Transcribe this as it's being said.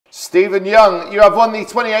Stephen Young, you have won the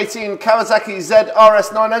 2018 Kawasaki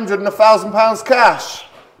RS900 and £1,000 cash.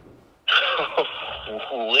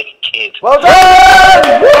 Wicked. Well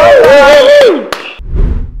done! Well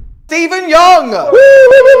done! Stephen Young!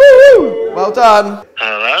 Well done.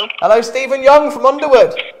 Hello? Hello, Stephen Young from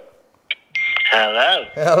Underwood. Hello?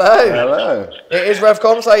 Hello. Hello. It is Rev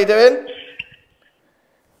Comps, how you doing?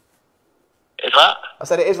 Is that? I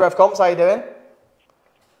said it is Rev Comps, how you doing?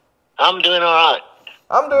 I'm doing alright.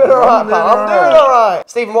 I'm doing alright, pal. I'm doing alright.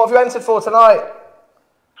 Stephen, what have you entered for tonight?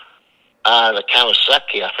 The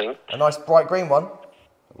Kawasaki, I think. A nice bright green one.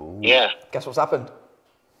 Ooh. Yeah. Guess what's happened?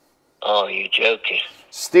 Oh, you're joking.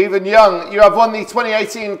 Stephen Young, you have won the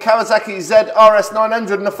 2018 Kawasaki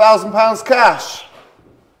RS900 and £1,000 cash.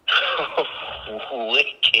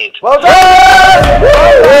 Wicked. Well done!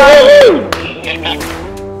 Well done!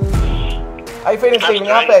 How you feeling, Stephen?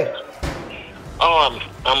 You happy? Oh,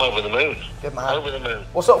 I'm over the moon. Good man. Over the moon.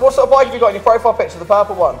 What sort of bike have you got in your profile picture, the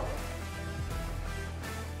purple one?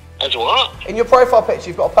 As what? In your profile picture,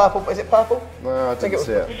 you've got a purple. Is it purple? No, I didn't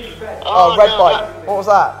see it. Oh, red no, bike. What was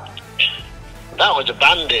that? That was a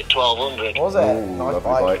Bandit 1200. What was it? Ooh, Nice lovely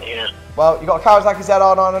bike. bike. Yeah. Well, you got a Kawasaki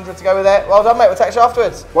ZR900 to go with it. Well done, mate. We'll text you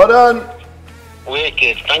afterwards. Well done.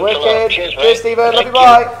 Wicked. Thanks a lot. Wicked. Cheers, mate. Cheers, Stephen. Love Thank you,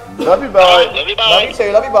 bye. Love you, bye. Bye. Love you, bye. Love you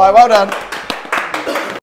too. Love you, bye. Well done.